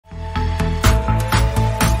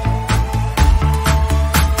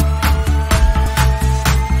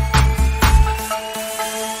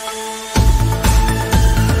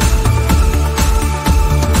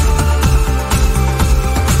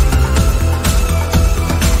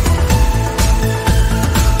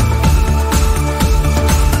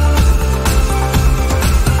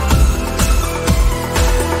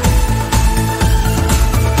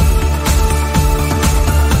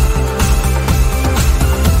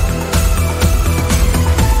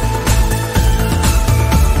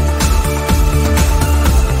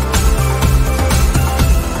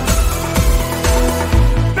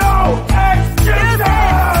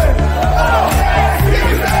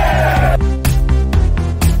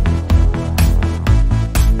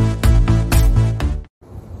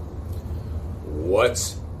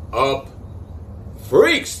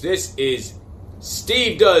This is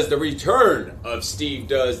Steve Does, the return of Steve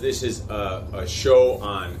Does. This is a show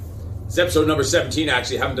on, it's episode number 17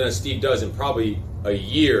 actually. Haven't done a Steve Does in probably a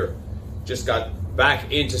year. Just got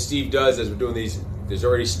back into Steve Does as we're doing these. There's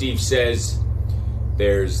already Steve Says.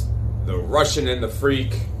 There's the Russian and the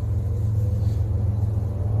Freak.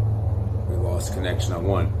 We lost connection on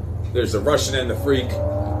one. There's the Russian and the Freak.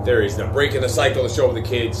 There is the Breaking the Cycle, the show with the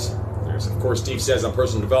kids. There's, of course, Steve Says on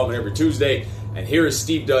personal development every Tuesday. And here is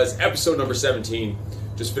Steve Does, episode number 17.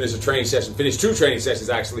 Just finished a training session. Finished 2 training sessions,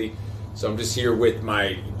 actually. So I'm just here with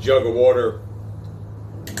my jug of water.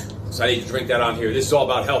 So I need to drink that on here. This is all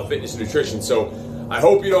about health, fitness, and nutrition. So I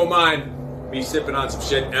hope you don't mind me sipping on some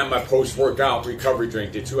shit and my post-workout recovery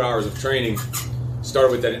drink. Did 2 hours of training.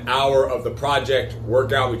 Started with an hour of the project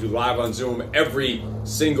workout. We do live on Zoom every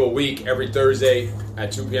single week, every Thursday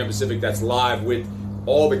at 2 p.m. Pacific. That's live with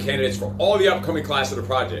all the candidates for all the upcoming class of the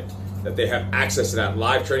project. That they have access to that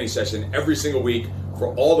live training session every single week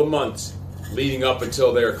for all the months leading up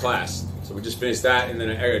until their class. So we just finished that and then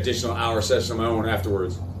an additional hour session on my own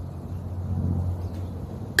afterwards.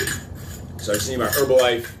 So I just need my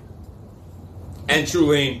Herbalife and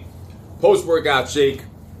Truline post-workout shake.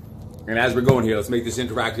 And as we're going here, let's make this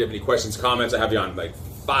interactive. If you have any questions, comments, I have you on like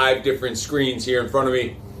 5 different screens here in front of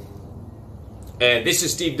me. And this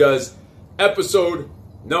is Steve Does, episode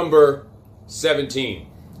number 17.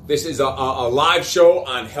 This is a live show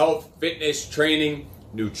on health, fitness, training,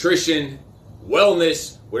 nutrition,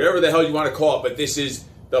 wellness, whatever the hell you want to call it. But this is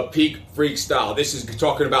the Peak Freak style. This is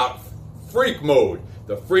talking about freak mode.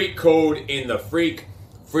 The freak code in the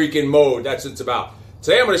freaking mode. That's what it's about.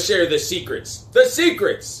 Today I'm going to share the secrets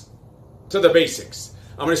to the basics.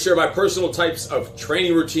 I'm going to share my personal types of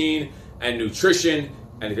training routine and nutrition.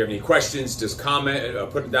 And if you have any questions, just comment,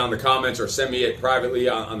 put it down in the comments or send me it privately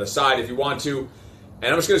on the side if you want to.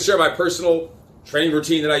 And I'm just going to share my personal training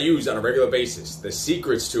routine that I use on a regular basis. The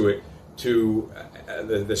secrets to it, to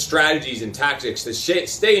the strategies and tactics to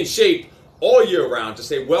stay in shape all year round, to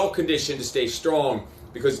stay well-conditioned, to stay strong.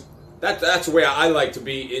 Because that's the way I like to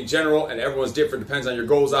be in general. And everyone's different, depends on your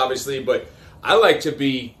goals, obviously. But I like to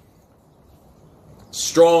be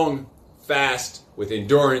strong, fast, with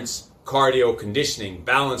endurance, cardio, conditioning,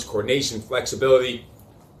 balance, coordination, flexibility,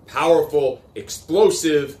 powerful,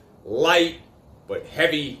 explosive, light, but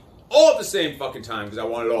heavy, all at the same fucking time because I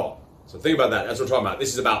want it all. So think about that. That's what we're talking about.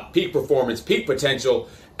 This is about peak performance, peak potential,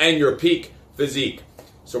 and your peak physique.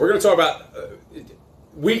 So we're going to talk about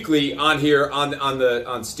weekly on here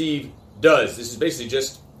on Steve Does. This is basically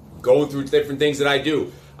just going through different things that I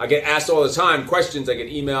do. I get asked all the time questions. I get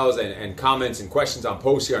emails and comments and questions on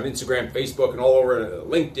posts here on Instagram, Facebook, and all over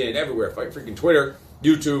LinkedIn, everywhere, freaking Twitter,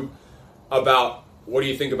 YouTube, about what do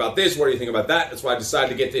you think about this? What do you think about that? That's why I decided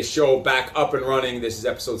to get this show back up and running. This is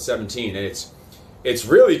episode 17, and it's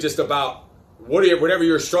really just about whatever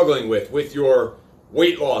you're struggling with your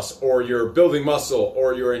weight loss or your building muscle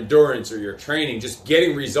or your endurance or your training, just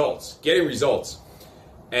getting results.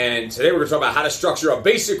 And today we're going to talk about how to structure a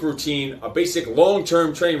basic routine, a basic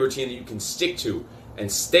long-term training routine that you can stick to and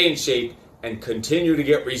stay in shape and continue to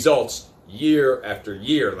get results year after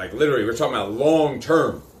year. Like literally, we're talking about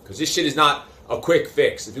long-term because this shit is not a quick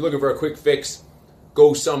fix. If you're looking for a quick fix,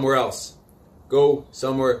 go somewhere else. Go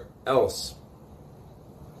somewhere else.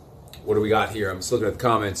 What do we got here? I'm just looking at the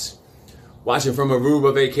comments. Watching from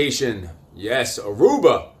Aruba vacation. Yes,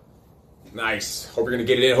 Aruba. Nice. Hope you're going to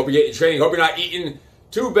get it in. Hope you're getting training. Hope you're not eating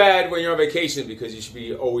too bad when you're on vacation because you should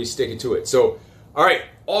be always sticking to it. So, all right.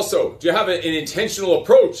 Also, do you have an intentional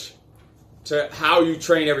approach to how you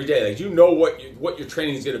train every day? Like, do you know what your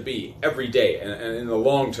training is going to be every day and in the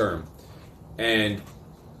long term? And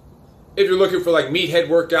if you're looking for like meathead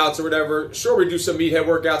workouts or whatever, sure, we do some meathead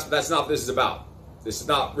workouts, but that's not what this is about. This is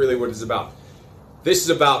not really what it's about. This is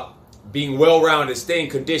about being well-rounded, staying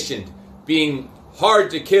conditioned, being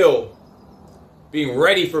hard to kill, being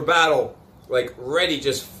ready for battle, like ready,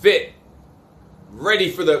 just fit,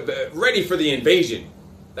 ready for the invasion.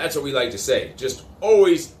 That's what we like to say. Just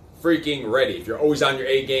always freaking ready. If you're always on your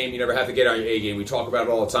A game, you never have to get on your A game. We talk about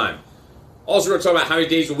it all the time. Also, we're going to talk about how many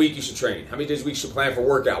days a week you should train, how many days a week you should plan for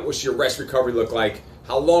workout, what should your rest recovery look like,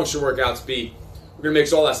 how long should workouts be. We're going to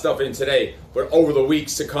mix all that stuff in today, but over the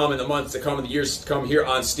weeks to come and the months to come and the years to come here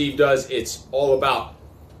on Steve Does, it's all about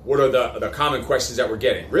what are the common questions that we're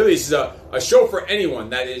getting. Really, this is a show for anyone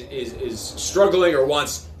that is struggling or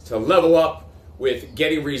wants to level up with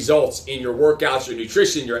getting results in your workouts, your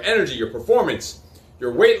nutrition, your energy, your performance,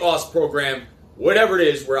 your weight loss program, whatever it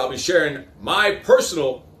is, where I'll be sharing my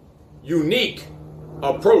personal unique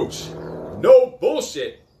approach, no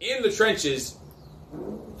bullshit, in the trenches,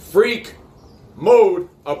 freak mode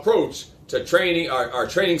approach to training, our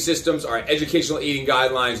training systems, our educational eating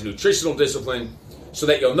guidelines, nutritional discipline, so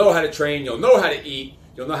that you'll know how to train, you'll know how to eat,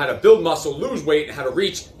 you'll know how to build muscle, lose weight, and how to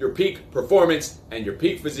reach your peak performance and your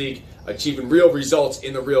peak physique, achieving real results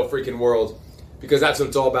in the real freaking world, because that's what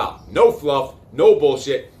it's all about. No fluff, no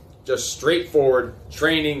bullshit, just straightforward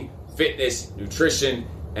training, fitness, nutrition,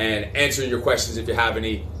 and answering your questions if you have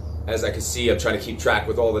any. As I can see, I'm trying to keep track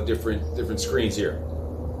with all the different screens here.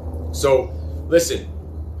 So, listen,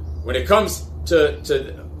 when it comes to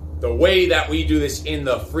the way that we do this in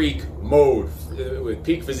the freak mode with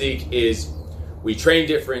Peak Physique is we train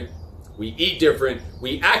different, we eat different,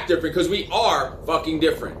 we act different, because we are fucking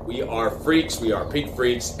different. We are freaks, we are peak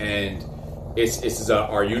freaks, and it's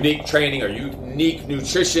our unique training, our unique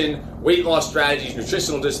nutrition, weight loss strategies,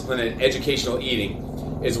 nutritional discipline, and educational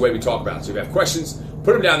eating is the way we talk about it. So if you have questions,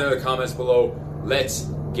 put them down there in the comments below. Let's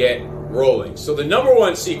get rolling. So the number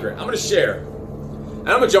one secret I'm going to share, and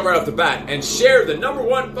I'm going to jump right off the bat and share the number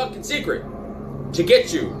one fucking secret to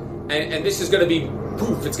get you, and this is going to be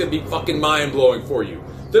poof, it's going to be fucking mind-blowing for you.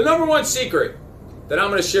 The number one secret that I'm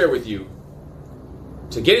going to share with you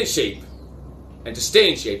to get in shape and to stay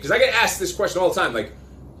in shape, because I get asked this question all the time, like,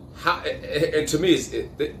 how, and to me,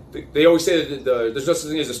 they always say that there's no such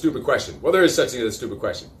thing as a stupid question. Well, there is such thing as a stupid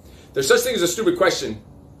question. There's such thing as a stupid question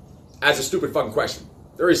as a stupid fucking question.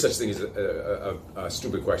 There is such thing as a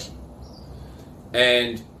stupid question.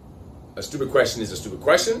 And a stupid question is a stupid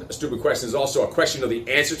question. A stupid question is also a question of the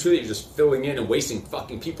answer to it. You're just filling in and wasting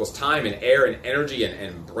fucking people's time and air and energy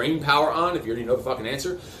and brain power on if you already know the fucking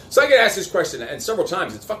answer. So I get asked this question, and several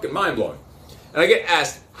times. It's fucking mind-blowing. And I get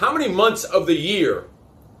asked, how many months of the year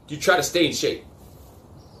do you try to stay in shape?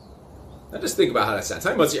 Now just think about how that sounds.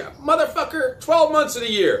 How many months a year? Motherfucker, 12 months of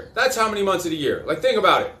the year. That's how many months of the year. Like, think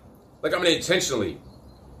about it. Like, I'm going to intentionally.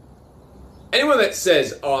 Anyone that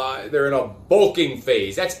says they're in a bulking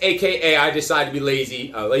phase, that's AKA I decided to be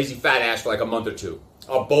lazy, lazy fat ass for like a month or two.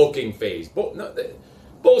 A bulking phase.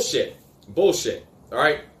 Bullshit. Bullshit. All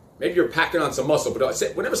right? Maybe you're packing on some muscle, but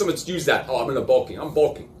whenever someone's used that, I'm in a bulking. I'm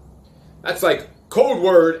bulking. That's like code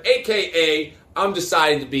word, AKA I'm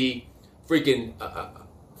deciding to be freaking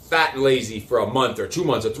fat and lazy for a month or 2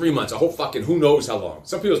 months or 3 months, a whole fucking who knows how long.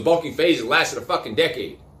 Some people's bulking phases lasted a fucking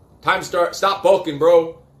decade. Time to stop bulking,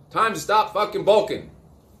 bro. Time to stop fucking bulking.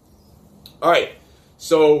 All right,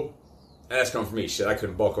 so that's coming from me. Shit, I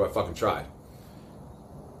couldn't bulk if I fucking tried.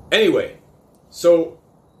 Anyway, so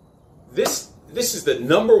this is the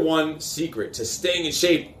number one secret to staying in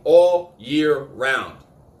shape all year round.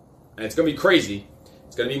 And it's going to be crazy.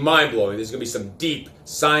 It's going to be mind-blowing. There's going to be some deep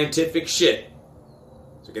scientific shit.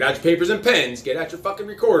 So get out your papers and pens. Get out your fucking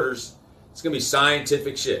recorders. It's going to be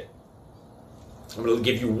scientific shit. I'm going to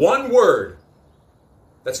give you one word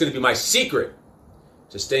that's going to be my secret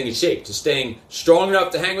to staying in shape, to staying strong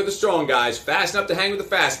enough to hang with the strong guys, fast enough to hang with the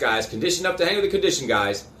fast guys, conditioned enough to hang with the conditioned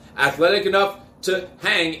guys, athletic enough to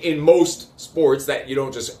hang in most sports that you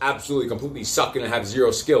don't just absolutely completely suck in and have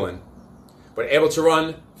zero skill in, but able to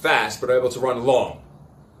run fast, but able to run long,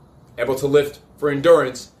 able to lift for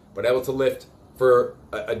endurance, but able to lift for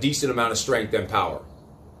a decent amount of strength and power,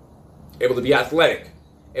 able to be athletic,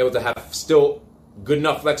 able to have still good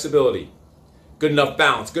enough flexibility, good enough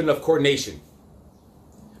balance, good enough coordination,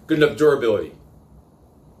 good enough durability,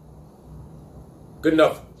 good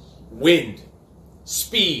enough wind,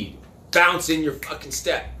 speed, bounce in your fucking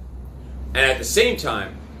step, and at the same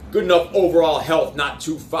time, good enough overall health, not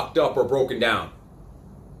too fucked up or broken down.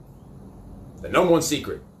 The number one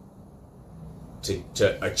secret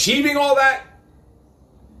to achieving all that,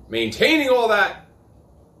 maintaining all that,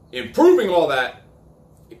 improving all that,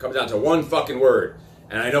 it comes down to one fucking word.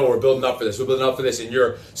 And I know we're building up for this. We're building up for this. And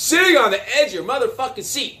you're sitting on the edge of your motherfucking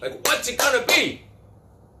seat. Like, what's it going to be?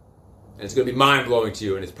 And it's going to be mind-blowing to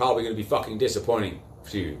you. And it's probably going to be fucking disappointing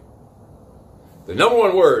to you. The number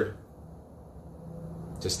one word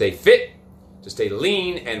to stay fit, to stay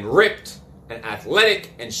lean and ripped and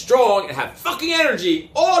athletic and strong and have fucking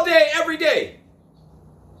energy all day, every day.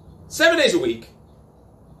 7 days a week.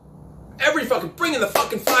 Every fucking, bring in the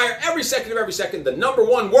fucking fire every second of every second. The number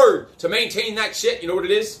one word to maintain that shit, you know what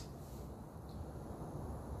it is?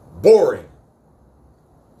 Boring.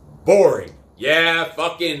 Boring. Yeah,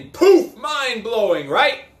 fucking poof, mind-blowing,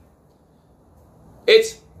 right?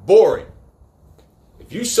 It's boring.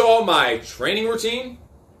 If you saw my training routine,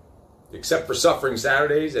 except for suffering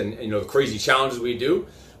Saturdays and you know the crazy challenges we do,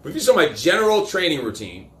 but if you saw my general training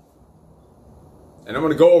routine, and I'm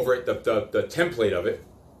going to go over it, the template of it.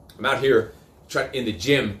 I'm out here in the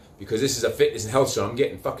gym because this is a fitness and health show. I'm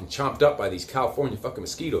getting fucking chomped up by these California fucking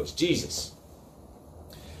mosquitoes. Jesus.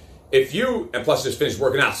 If you, and plus just finished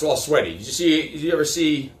working out, so all sweaty. Did you ever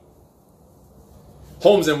see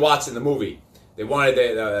Holmes and Watson, the movie. They wanted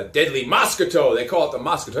the deadly mosquito. They call it the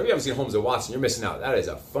mosquito. If you haven't seen Holmes and Watson, you're missing out. That is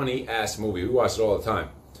a funny-ass movie. We watch it all the time.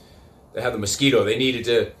 They have the mosquito. They needed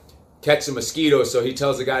to catch a mosquito, so he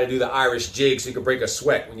tells the guy to do the Irish jig so you can break a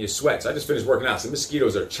sweat when you sweat. So I just finished working out. Some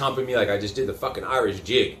mosquitoes are chomping me like I just did the fucking Irish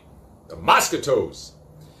jig. The mosquitoes.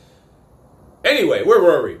 Anyway, where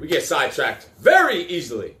were we? We get sidetracked very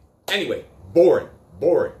easily. Anyway, boring.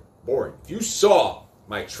 If you saw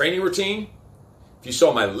my training routine, if you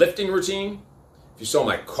saw my lifting routine, if you saw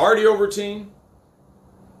my cardio routine,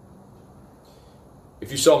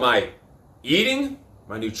 if you saw my eating,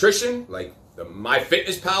 my nutrition, like the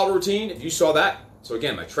MyFitnessPal routine, if you saw that, so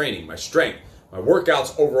again, my training, my strength, my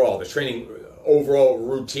workouts overall, the training overall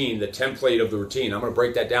routine, the template of the routine, I'm going to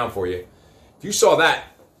break that down for you. If you saw that,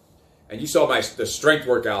 and you saw the strength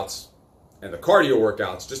workouts and the cardio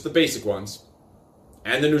workouts, just the basic ones,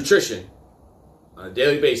 and the nutrition on a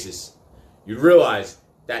daily basis, you'd realize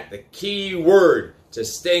that the key word to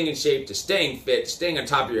staying in shape, to staying fit, staying on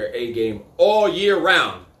top of your A game all year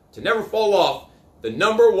round, to never fall off, the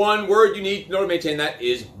number one word you need in order to maintain that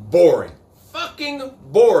is boring. Fucking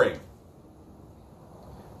boring.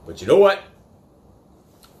 But you know what?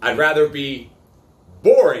 I'd rather be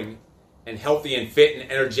boring and healthy and fit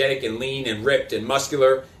and energetic and lean and ripped and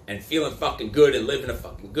muscular and feeling fucking good and living a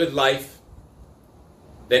fucking good life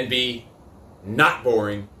than be not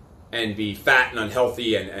boring and be fat and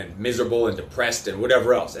unhealthy and miserable and depressed and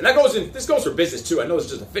whatever else. And this goes for business too. I know this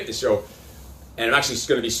is just a fitness show, and I'm actually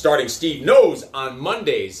going to be starting Steve Knows on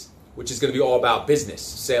Mondays, which is going to be all about business,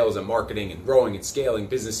 sales and marketing and growing and scaling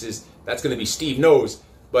businesses. That's going to be Steve Knows,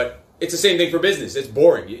 but it's the same thing for business. It's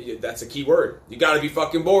boring. That's a key word. You got to be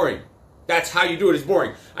fucking boring. That's how you do it, is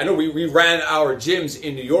boring. I know we ran our gyms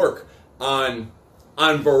in New York on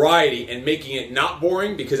variety and making it not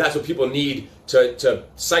boring, because that's what people need to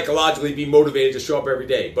psychologically be motivated to show up every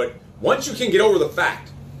day. But once you can get over the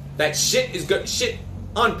fact that shit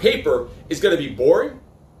on paper is going to be boring,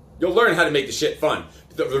 you'll learn how to make the shit fun.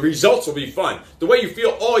 The results will be fun. The way you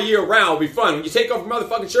feel all year round will be fun. When you take off your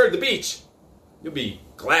motherfucking shirt at the beach, you'll be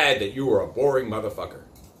glad that you were a boring motherfucker.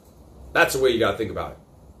 That's the way you got to think about it.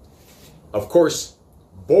 Of course,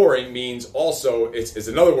 boring means also, it's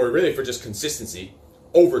another word really for just consistency.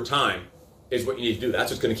 Over time is what you need to do.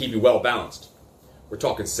 That's what's going to keep you well balanced. We're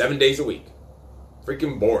talking 7 days a week.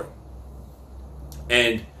 Freaking boring.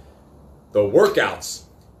 And the workouts,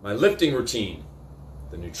 my lifting routine,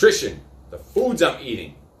 the nutrition, the foods I'm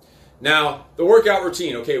eating. Now, the workout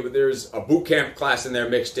routine, okay, there's a boot camp class in there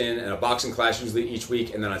mixed in and a boxing class usually each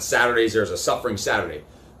week. And then on Saturdays, there's a Suffering Saturday.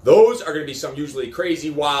 Those are going to be some usually crazy,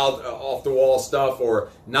 wild, off-the-wall stuff or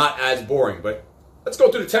not as boring. But let's go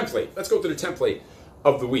through the template. Let's go through the template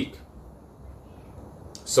of the week.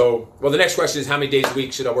 So, well, the next question is how many days a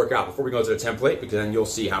week should I work out before we go to the template, because then you'll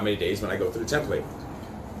see how many days when I go through the template.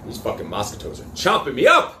 These fucking mosquitoes are chomping me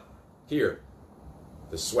up here.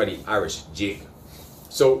 The sweaty Irish jig.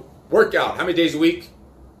 So, workout, how many days a week?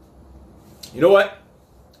 You know what?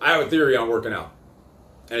 I have a theory on working out.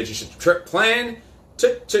 And you should plan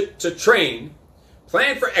to train,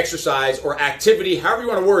 plan for exercise or activity, however you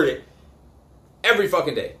want to word it, every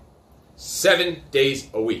fucking day. 7 days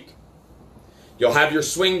a week. You'll have your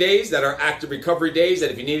swing days that are active recovery days, that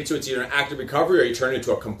if you needed to, it's either an active recovery or you turn it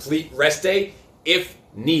into a complete rest day if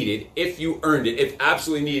needed, if you earned it, if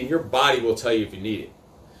absolutely needed. Your body will tell you if you need it.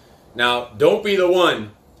 Now, don't be the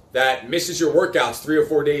one that misses your workouts 3 or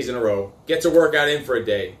 4 days in a row, gets a workout in for a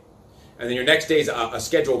day, and then your next day is a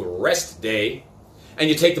scheduled rest day, and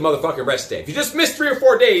you take the motherfucking rest day. If you just missed 3 or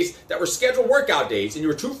 4 days that were scheduled workout days and you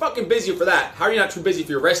were too fucking busy for that, how are you not too busy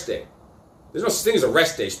for your rest day? There's no such thing as a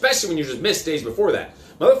rest day, especially when you just miss days before that.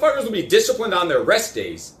 Motherfuckers will be disciplined on their rest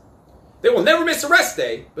days. They will never miss a rest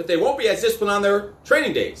day, but they won't be as disciplined on their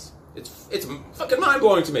training days. It's fucking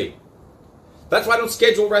mind-blowing to me. That's why I don't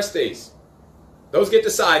schedule rest days. Those get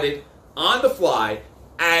decided on the fly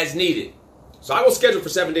as needed. So I will schedule for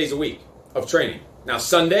 7 days a week of training. Now,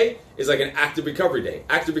 Sunday is like an active recovery day.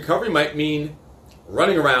 Active recovery might mean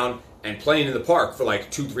running around and playing in the park for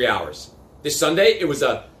like 2-3 hours. This Sunday, it was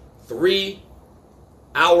a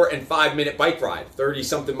 3-hour and 5-minute bike ride,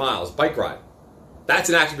 30-something miles bike ride. That's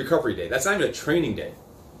an active recovery day. That's not even a training day.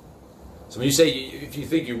 So when you say, if you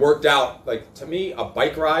think you worked out, like to me, a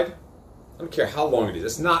bike ride, I don't care how long it is.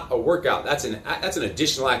 It's not a workout. That's an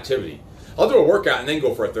additional activity. I'll do a workout and then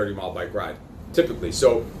go for a 30-mile bike ride, typically.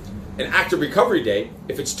 So an active recovery day,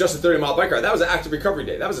 if it's just a 30-mile bike ride, that was an active recovery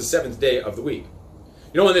day. That was the 7th day of the week.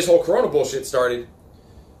 You know, when this whole Corona bullshit started,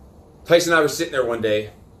 Tyson and I were sitting there one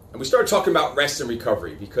day, and we started talking about rest and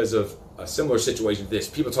recovery because of a similar situation to this.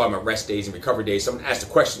 People talking about rest days and recovery days. Someone asked a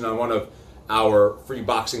question on one of our free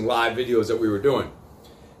boxing live videos that we were doing.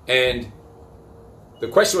 And the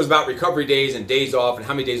question was about recovery days and days off and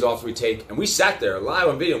how many days off do we take. And we sat there live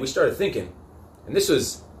on video and we started thinking, and this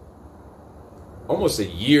was almost a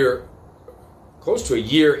year, close to a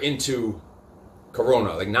year into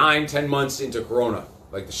Corona, like 9-10 months into Corona,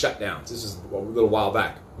 like the shutdowns. This is a little while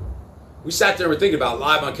back. We sat there and were thinking about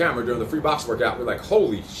live on camera during the free box workout. We're like,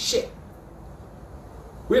 holy shit.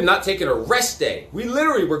 We have not taken a rest day. We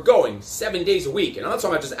literally were going 7 days a week. And I'm not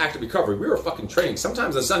talking about just active recovery. We were fucking training.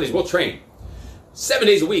 Sometimes on Sundays we'll train 7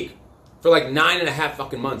 days a week for like 9.5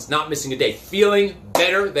 fucking months, not missing a day, feeling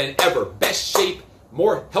better than ever, best shape,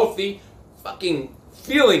 more healthy, fucking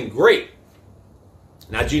feeling great.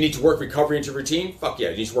 Now, do you need to work recovery into your routine? Fuck yeah.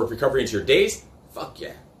 Do you need to work recovery into your days? Fuck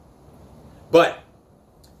yeah. But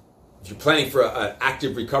if you're planning for an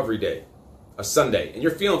active recovery day, a Sunday, and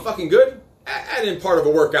you're feeling fucking good, add in part of a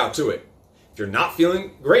workout to it. If you're not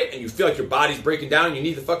feeling great and you feel like your body's breaking down and you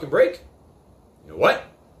need the fucking break, you know what?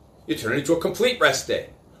 You turn it into a complete rest day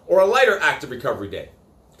or a lighter active recovery day.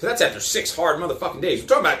 Because that's after 6 hard motherfucking days. We're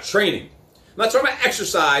talking about training. I'm not talking about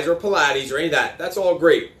exercise or Pilates or any of that. That's all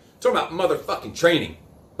great. I'm talking about motherfucking training.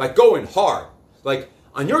 Like going hard. Like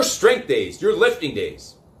on your strength days, your lifting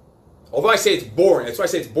days. Although I say it's boring. That's why I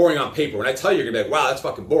say it's boring on paper. When I tell you, you're going to be like, wow, that's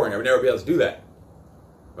fucking boring. I would never be able to do that.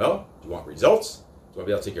 Well, do you want results? Do you want to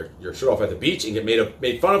be able to take your shirt off at the beach and get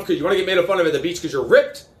made fun of? Because you want to get made fun of at the beach because you're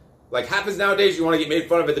ripped? Like happens nowadays, you want to get made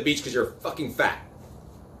fun of at the beach because you're fucking fat.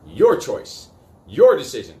 Your choice. Your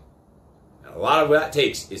decision. And a lot of what that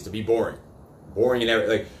takes is to be boring. Boring and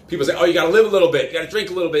everything. Like people say, oh, you got to live a little bit. You got to drink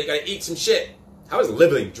a little bit. You got to eat some shit. How is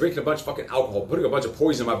living, drinking a bunch of fucking alcohol, putting a bunch of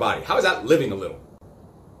poison in my body? How is that living a little?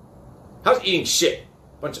 How's eating shit?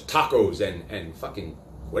 A bunch of tacos and fucking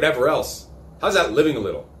whatever else. How's that living a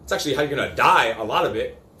little? It's actually how you're going to die a lot of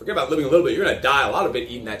it. Forget about living a little bit. You're going to die a lot of it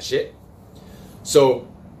eating that shit. So,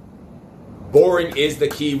 boring is the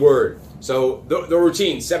key word. So, the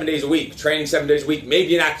routine, 7 days a week, training 7 days a week,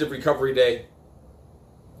 maybe an active recovery day.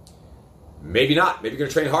 Maybe not. Maybe you're going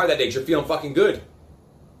to train hard that day because you're feeling fucking good.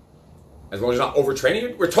 As long as you're not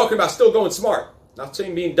overtraining. We're talking about still going smart. Not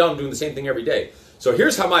saying being dumb, doing the same thing every day. So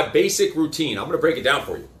here's how my basic routine, I'm going to break it down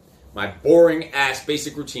for you. My boring ass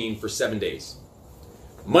basic routine for 7 days.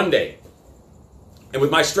 Monday. And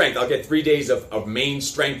with my strength, I'll get 3 days of main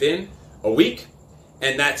strength in a week.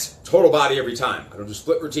 And that's total body every time. I don't do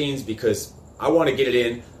split routines because I want to get it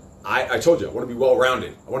in. I told you, I want to be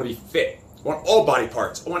well-rounded. I want to be fit. I want all body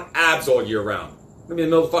parts. I want abs all year round. I'm going to be in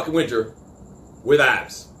the middle of the fucking winter with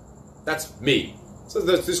abs. That's me. So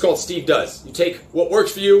this is called Steve Does. You take what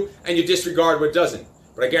works for you and you disregard what doesn't.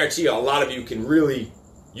 But I guarantee you a lot of you can really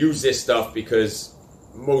use this stuff because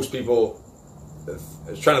most people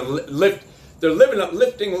are trying to lift. They're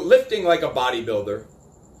lifting like a bodybuilder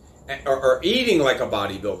or eating like a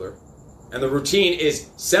bodybuilder. And the routine is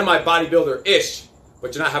semi-bodybuilder-ish,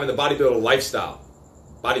 but you're not having the bodybuilder lifestyle,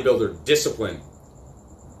 bodybuilder discipline,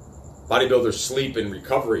 bodybuilder sleep and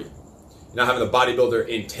recovery. You're not having the bodybuilder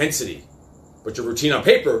intensity. But your routine on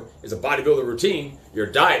paper is a bodybuilder routine. Your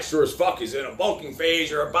diet sure as fuck is in a bulking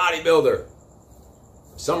phase. You're a bodybuilder.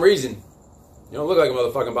 For some reason, you don't look like a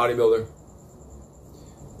motherfucking bodybuilder.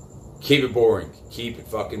 Keep it boring. Keep it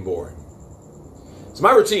fucking boring. So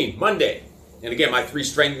my routine, Monday. And again, my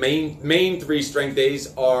main 3 strength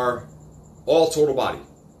days are all total body.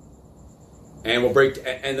 And we'll break,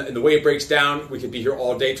 and the way it breaks down, we could be here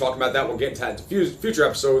all day talking about that. We'll get into that in future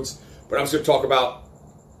episodes. But I'm just going to talk about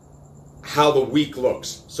how the week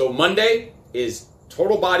looks. So Monday is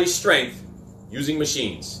total body strength using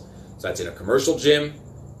machines. So that's in a commercial gym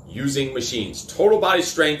using machines. Total body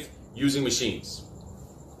strength using machines.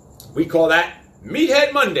 We call that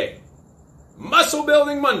Meathead Monday. Muscle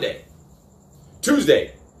Building Monday.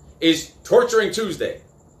 Tuesday is Torturing Tuesday.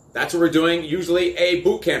 That's what we're doing. Usually a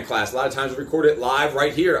boot camp class. A lot of times we record it live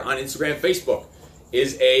right here on Instagram, Facebook.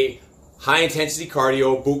 Is a high intensity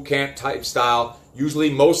cardio, boot camp type style,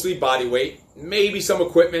 usually mostly body weight, maybe some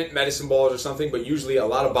equipment, medicine balls or something, but usually a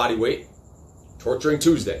lot of body weight. Torturing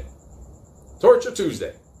Tuesday. Torture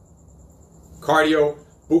Tuesday. Cardio,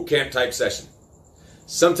 boot camp type session.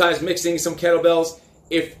 Sometimes mixing some kettlebells.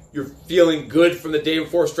 If you're feeling good from the day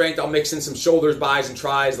before strength, I'll mix in some shoulders, bis, and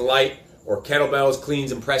tris, light, or kettlebells,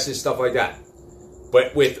 cleans, and presses, stuff like that.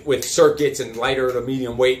 But with circuits and lighter to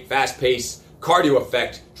medium weight, fast pace, cardio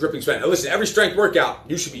effect, dripping sweat. Now listen, every strength workout,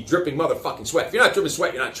 you should be dripping motherfucking sweat. If you're not dripping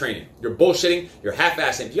sweat, you're not training. You're bullshitting, you're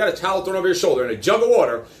half-assing. If you got a towel thrown over your shoulder and a jug of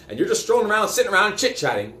water, and you're just strolling around, sitting around,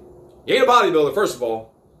 chit-chatting, you ain't a bodybuilder, first of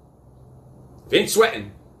all. If you ain't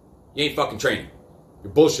sweating, you ain't fucking training.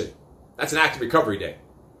 You're bullshitting. That's an active recovery day.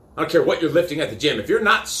 I don't care what you're lifting at the gym. If you're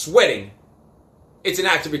not sweating, it's an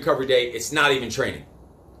active recovery day. It's not even training.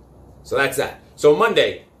 So that's that. So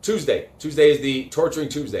Monday, Tuesday is the torturing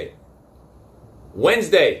Tuesday.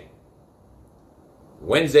 Wednesday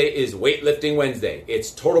is weightlifting Wednesday.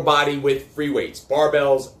 It's total body with free weights,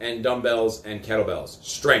 barbells and dumbbells and kettlebells,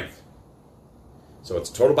 strength. So it's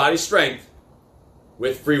total body strength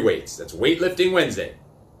with free weights. That's weightlifting Wednesday.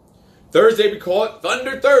 Thursday, we call it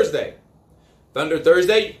Thunder Thursday. Thunder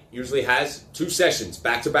Thursday usually has 2 sessions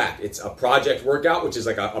back to back. It's a project workout, which is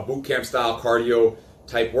like a boot camp style cardio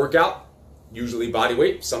type workout, usually body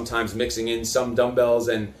weight, sometimes mixing in some dumbbells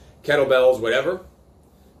and kettlebells, whatever,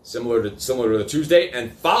 similar to the Tuesday,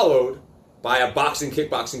 and followed by a boxing,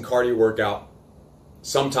 kickboxing cardio workout,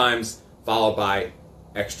 sometimes followed by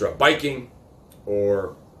extra biking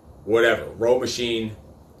or whatever, row machine,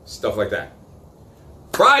 stuff like that.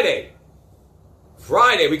 Friday,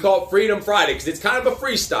 we call it Freedom Friday because it's kind of a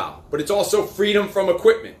freestyle, but it's also freedom from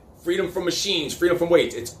equipment, freedom from machines, freedom from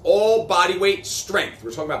weights. It's all body weight strength.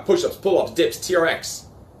 We're talking about push-ups, pull-ups, dips, TRX.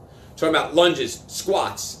 We're talking about lunges,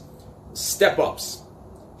 squats, step-ups,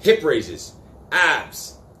 hip raises,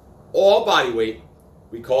 abs, all body weight.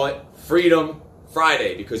 We call it Freedom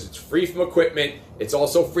Friday because it's free from equipment. It's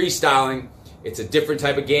also freestyling. It's a different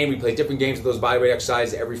type of game. We play different games with those body weight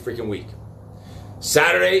exercises every freaking week.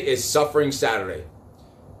 Saturday is Suffering Saturday.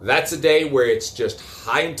 That's a day where it's just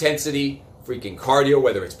high intensity freaking cardio,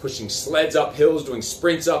 whether it's pushing sleds up hills, doing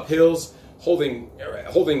sprints up hills, holding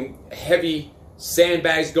heavy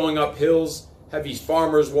sandbags going up hills, heavy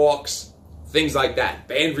farmers walks, things like that.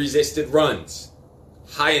 Band resisted runs,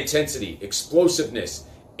 high intensity, explosiveness,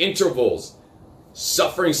 intervals.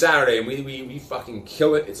 Suffering Saturday, and we fucking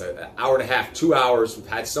kill it. It's an hour and a half, 2 hours. We've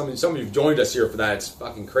had some of you have joined us here for that. It's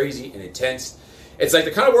fucking crazy and intense. It's like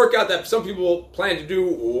the kind of workout that some people plan to do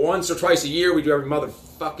once or twice a year. We do every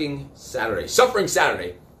motherfucking Saturday. Suffering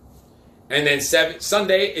Saturday. And then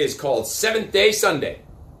Sunday is called 7th Day Sunday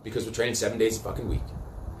because we're training 7 days a fucking week.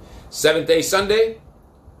 7th Day Sunday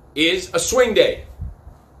is a swing day.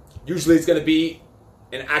 Usually it's going to be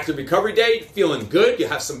an active recovery day, feeling good. You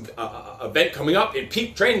have some event coming up in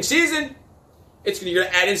peak training season. You're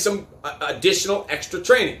going to add in some additional extra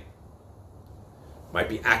training. Might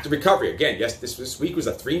be active recovery. Again, yes, this week was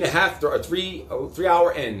a 3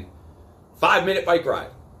 hour and 5 minute bike ride.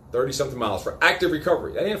 30-something miles for active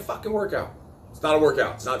recovery. That ain't a fucking workout. It's not a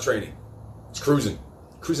workout. It's not training. It's cruising.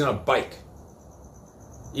 Cruising on a bike.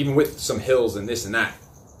 Even with some hills and this and that.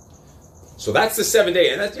 So that's the 7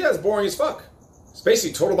 day. And that's boring as fuck. It's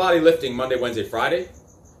basically total body lifting Monday, Wednesday, Friday.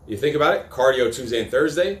 You think about it. Cardio Tuesday and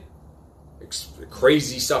Thursday.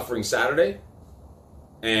 Crazy suffering Saturday.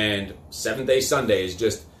 And 7th Day Sunday is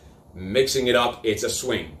just mixing it up. It's a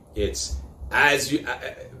swing. It's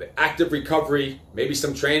active recovery, maybe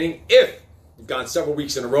some training. If you've gone several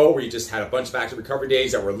weeks in a row where you just had a bunch of active recovery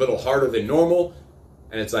days that were a little harder than normal,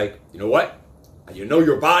 and it's like, you know what? You know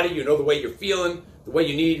your body, you know the way you're feeling, the way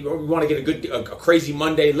you need. You want to get a crazy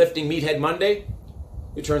Monday, lifting meathead Monday.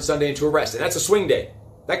 You turn Sunday into a rest, and that's a swing day.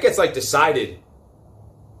 That gets decided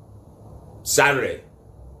Saturday,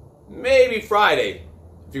 maybe Friday.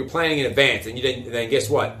 If you're planning in advance, and then guess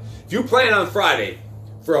what? If you plan on Friday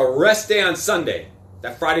for a rest day on Sunday,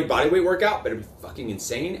 that Friday bodyweight workout better be fucking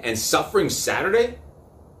insane. And suffering Saturday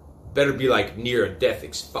better be like near a death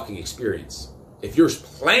fucking experience. If you're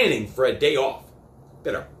planning for a day off,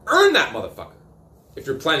 better earn that motherfucker. If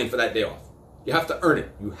you're planning for that day off, you have to earn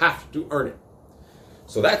it. You have to earn it.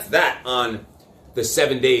 So that's that on the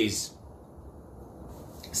 7 days.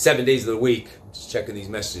 7 days of the week. Just checking these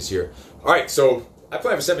messages here. All right, so I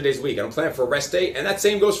plan for 7 days a week. I don't plan for a rest day, and that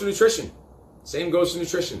same goes for nutrition. Same goes for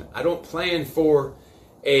nutrition. I don't plan for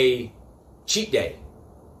a cheat day.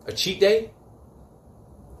 A cheat day?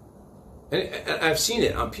 And I've seen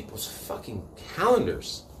it on people's fucking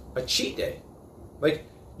calendars. A cheat day. Like,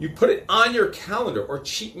 you put it on your calendar, or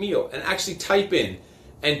cheat meal, and actually type in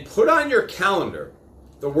and put on your calendar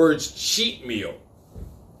the words cheat meal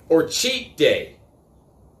or cheat day.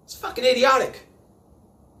 It's fucking idiotic.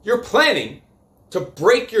 You're planning to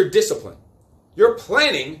break your discipline. You're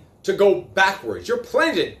planning to go backwards. You're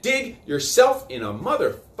planning to dig yourself in a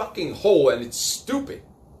motherfucking hole, and it's stupid.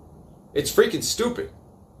 It's freaking stupid.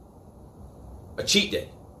 A cheat day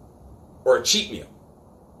or a cheat meal.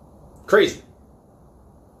 Crazy.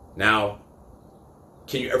 Now,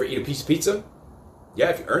 can you ever eat a piece of pizza? Yeah,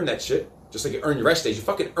 if you earn that shit. Just like you earn your rest days, you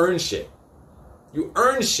fucking earn shit. You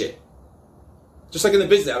earn shit. Just like in the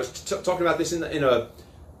business. I was talking about this in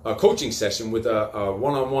a coaching session with a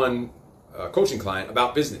one-on-one coaching client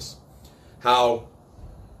about business. How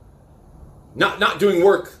not doing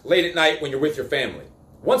work late at night when you're with your family,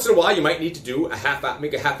 Once in a while, you might need to do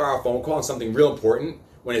make a half-hour phone call on something real important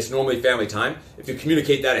when it's normally family time. If you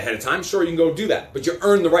communicate that ahead of time, sure, you can go do that. But you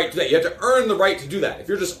earn the right to do that. You have to earn the right to do that. If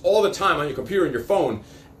you're just all the time on your computer and your phone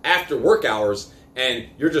after work hours and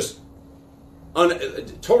you're just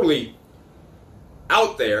totally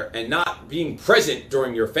out there and not being present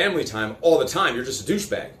during your family time all the time, you're just a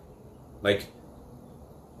douchebag. Like,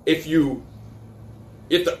 if you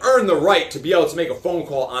have to earn the right to be able to make a phone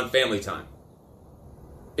call on family time.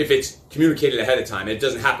 If it's communicated ahead of time, it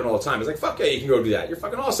doesn't happen all the time. It's like, fuck yeah, you can go do that. You're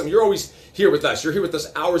fucking awesome. You're always here with us. You're here with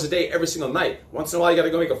us hours a day, every single night. Once in a while, you got to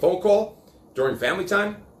go make a phone call during family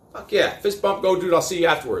time. Fuck yeah, fist bump, go dude, I'll see you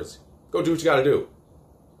afterwards. Go do what you got to do.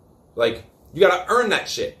 Like, you got to earn that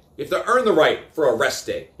shit. You have to earn the right for a rest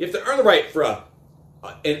day. You have to earn the right for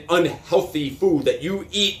an unhealthy food that you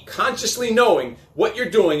eat consciously knowing what you're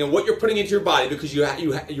doing and what you're putting into your body because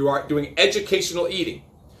you are doing educational eating.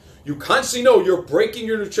 You constantly know you're breaking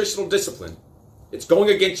your nutritional discipline. It's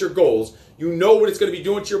going against your goals. You know what it's going to be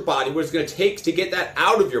doing to your body, what it's going to take to get that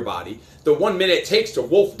out of your body. The 1 minute it takes to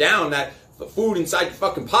wolf down that food inside your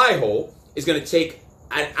fucking pie hole is going to take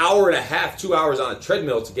an hour and a half, 2 hours on a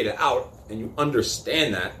treadmill to get it out. And you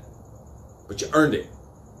understand that, but you earned it.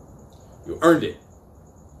 You earned it.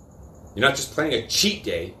 You're not just planning a cheat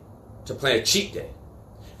day to plan a cheat day.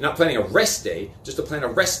 You're not planning a rest day just to plan a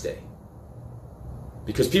rest day.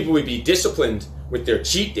 Because people would be disciplined with their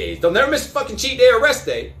cheat days. They'll never miss a fucking cheat day or rest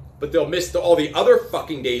day, but they'll miss all the other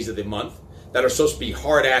fucking days of the month that are supposed to be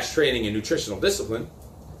hard-ass training and nutritional discipline.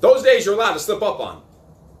 Those days you're allowed to slip up on.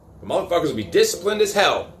 The motherfuckers will be disciplined as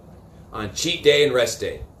hell on cheat day and rest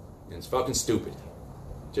day. And it's fucking stupid.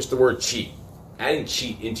 Just the word cheat. Adding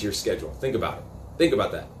cheat into your schedule. Think about it. Think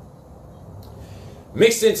about that.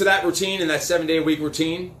 Mixed into that routine, in that 7-day-a-week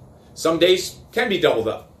routine, some days can be doubled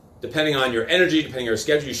up. Depending on your energy, depending on your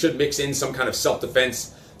schedule, you should mix in some kind of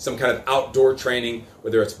self-defense, some kind of outdoor training,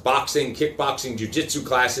 whether it's boxing, kickboxing, jiu-jitsu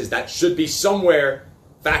classes, that should be somewhere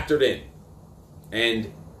factored in.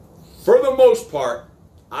 And for the most part,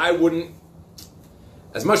 I wouldn't,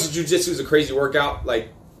 as much as jiu-jitsu is a crazy workout, like,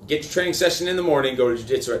 get your training session in the morning, go to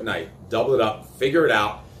jiu-jitsu at night. Double it up, figure it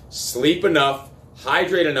out, sleep enough,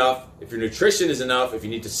 hydrate enough. If your nutrition is enough, if you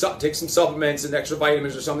need to take some supplements and extra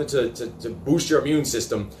vitamins or something to boost your immune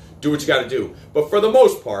system, do what you got to do. But for the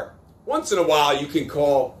most part, once in a while, you can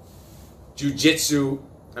call jiu-jitsu,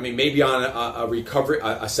 maybe on a recovery,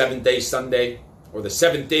 a 7th-day Sunday, or the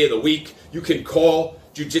 7th day of the week, you can call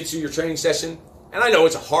jiu-jitsu your training session. And I know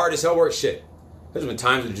it's a hard as hell work shit. There's been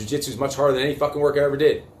times when jiu-jitsu is much harder than any fucking work I ever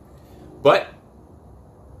did. But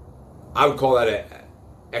I would call that an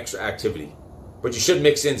extra activity. But you should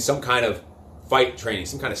mix in some kind of fight training,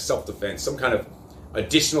 some kind of self-defense, some kind of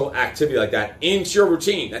additional activity like that into your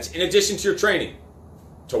routine. That's in addition to your training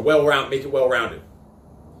to make it well-rounded.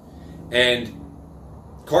 And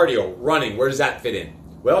cardio, running, where does that fit in?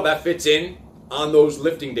 Well, that fits in on those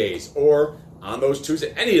lifting days or on those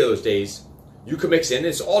Tuesdays, any of those days. You can mix in.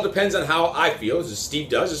 It all depends on how I feel. This is Steve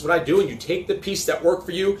does. This is what I do. And you take the pieces that work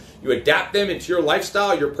for you. You adapt them into your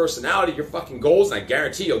lifestyle, your personality, your fucking goals. And I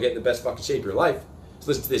guarantee you'll get in the best fucking shape of your life. So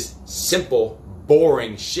listen to this simple,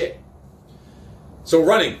 boring shit. So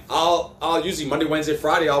running. I'll usually Monday, Wednesday,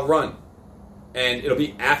 Friday, I'll run. And it'll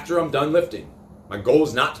be after I'm done lifting. My goal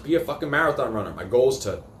is not to be a fucking marathon runner. My goal is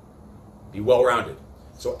to be well-rounded.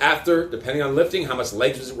 So after, depending on lifting, how much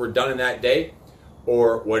legs were done in that day,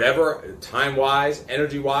 or whatever, time-wise,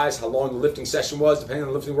 energy-wise, how long the lifting session was, depending on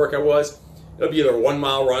the lifting workout was. It'll be either a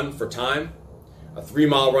 1-mile run for time, a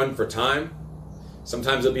 3-mile run for time.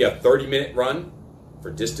 Sometimes it'll be a 30-minute run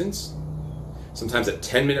for distance. Sometimes a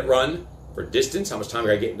 10-minute run for distance. How much time I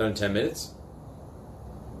got to get done in 10 minutes?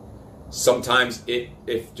 Sometimes,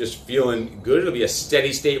 if just feeling good, it'll be a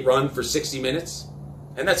steady-state run for 60 minutes.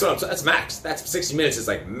 And that's max. That's 60 minutes is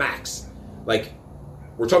like max. Like,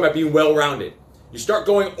 we're talking about being well-rounded. You start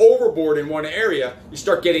going overboard in one area, you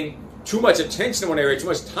start getting too much attention in one area, too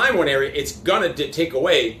much time in one area, it's gonna take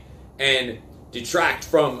away and detract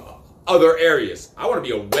from other areas. I want to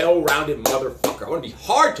be a well-rounded motherfucker. I want to be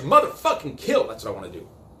hard to motherfucking kill. That's what I want to do.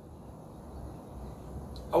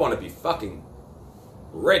 I want to be fucking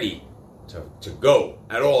ready to go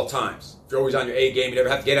at all times. If you're always on your A game, you never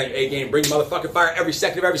have to get on your A game, bring motherfucking fire every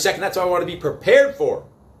second of every second. That's what I want to be prepared for.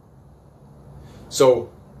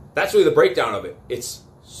 So that's really the breakdown of it. It's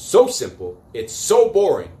so simple. It's so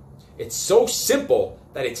boring. It's so simple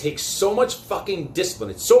that it takes so much fucking discipline.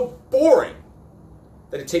 It's so boring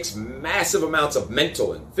that it takes massive amounts of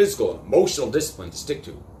mental and physical and emotional discipline to stick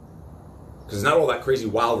to. Because it's not all that crazy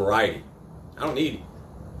wild variety. I don't need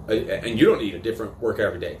And you don't need a different workout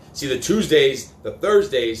every day. See, the Tuesdays, the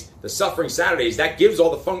Thursdays, the suffering Saturdays, that gives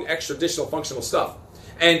all the extra additional functional stuff.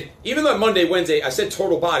 And even though Monday, Wednesday, I said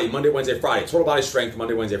total body, Monday, Wednesday, Friday. Total body strength,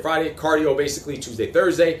 Monday, Wednesday, Friday. Cardio, basically, Tuesday,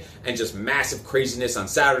 Thursday. And just massive craziness on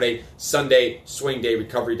Saturday, Sunday, swing day,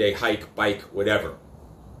 recovery day, hike, bike, whatever.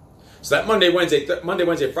 So that Monday,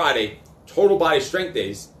 Wednesday, Friday, total body strength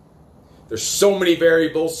days, there's so many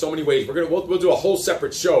variables, so many ways. We'll do a whole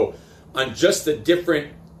separate show on just the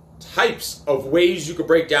different types of ways you could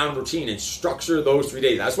break down routine and structure those 3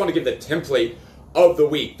 days. I just want to give the template of the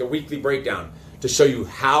week, the weekly breakdown, to show you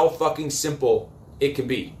how fucking simple it can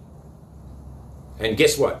be. And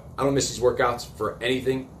guess what? I don't miss these workouts for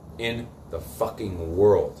anything in the fucking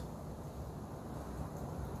world.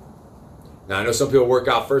 Now, I know some people work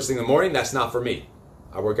out first thing in the morning. That's not for me.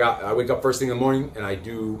 I wake up first thing in the morning and I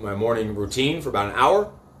do my morning routine for about an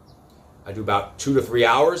hour. I do about 2 to 3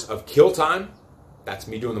 hours of kill time. That's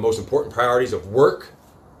me doing the most important priorities of work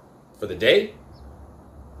for the day.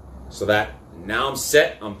 So that now I'm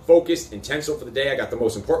set, I'm focused, intentional for the day. I got the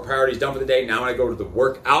most important priorities done for the day. Now when I go to the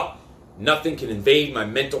workout, nothing can invade my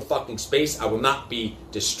mental fucking space. I will not be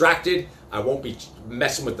distracted. I won't be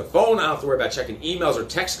messing with the phone. I don't have to worry about checking emails or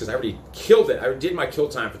texts because I already killed it. I already did my kill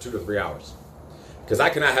time for 2 to 3 hours. Because I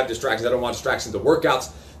cannot have distractions. I don't want distractions. The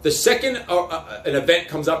workouts. The second an event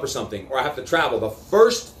comes up or something, or I have to travel, the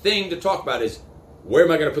first thing to talk about is, where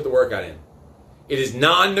am I going to put the workout in? It is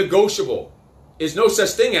non-negotiable. There's no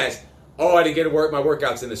such thing as, oh, I didn't get to work my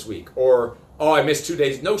workouts in this week. Or, oh, I missed 2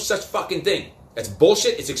 days. No such fucking thing. That's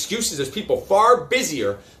bullshit. It's excuses. There's people far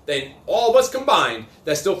busier than all of us combined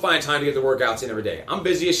that still find time to get the workouts in every day. I'm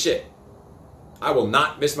busy as shit. I will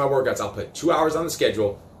not miss my workouts. I'll put 2 hours on the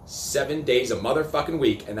schedule, 7 days a motherfucking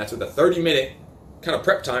week, and that's with a 30-minute kind of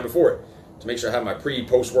prep time before it to make sure I have my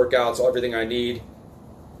pre-post workouts, everything I need.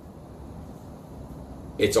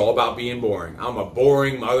 It's all about being boring. I'm a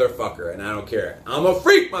boring motherfucker, and I don't care. I'm a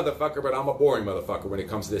freak motherfucker, but I'm a boring motherfucker when it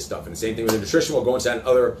comes to this stuff. And the same thing with the nutrition. We'll go into that in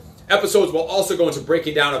other episodes. We'll also go into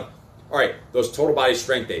breaking down of, all right, those total body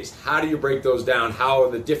strength days. How do you break those down? How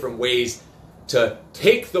are the different ways to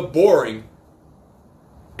take the boring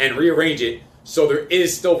and rearrange it so there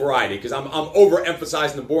is still variety? Because I'm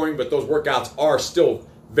overemphasizing the boring, but those workouts are still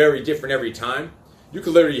very different every time. You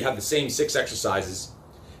could literally have the same 6 exercises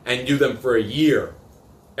and do them for a year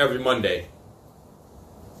every Monday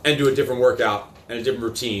and do a different workout and a different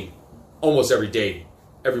routine almost every day,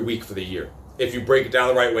 every week for the year. If you break it down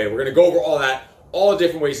the right way. We're going to go over all that, all the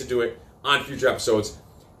different ways to do it on future episodes.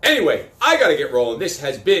 Anyway, I got to get rolling. This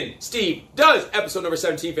has been Steve Does, episode number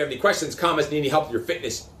 17. If you have any questions, comments, need any help with your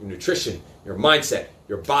fitness, your nutrition, your mindset,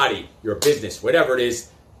 your body, your business, whatever it is,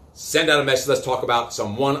 send out a message. Let's talk about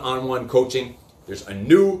some one-on-one coaching. There's a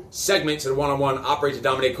new segment to the one-on-one Operate to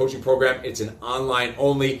Dominate coaching program. It's an online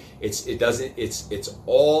only. It's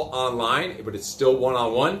all online, but it's still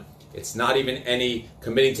one-on-one. It's not even any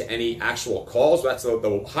committing to any actual calls. That's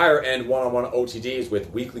the higher end one-on-one OTD is with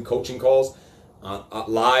weekly coaching calls,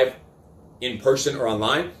 live, in person, or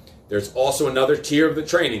online. There's also another tier of the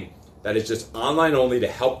training that is just online only to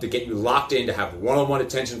help to get you locked in, to have one-on-one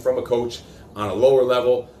attention from a coach on a lower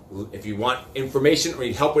level. If you want information or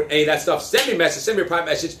need help with any of that stuff, send me a message, send me a private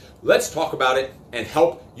message. Let's talk about it and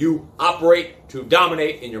help you operate to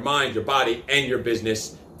dominate in your mind, your body, and your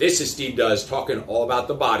business. This is Steve Does, talking all about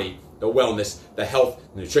the body, the wellness, the health,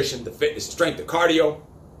 the nutrition, the fitness, the strength, the cardio,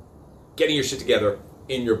 getting your shit together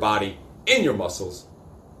in your body, in your muscles,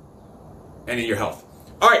 and in your health.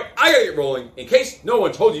 All right, I gotta get rolling. In case no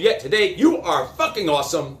one told you yet today, you are fucking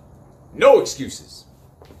awesome. No excuses.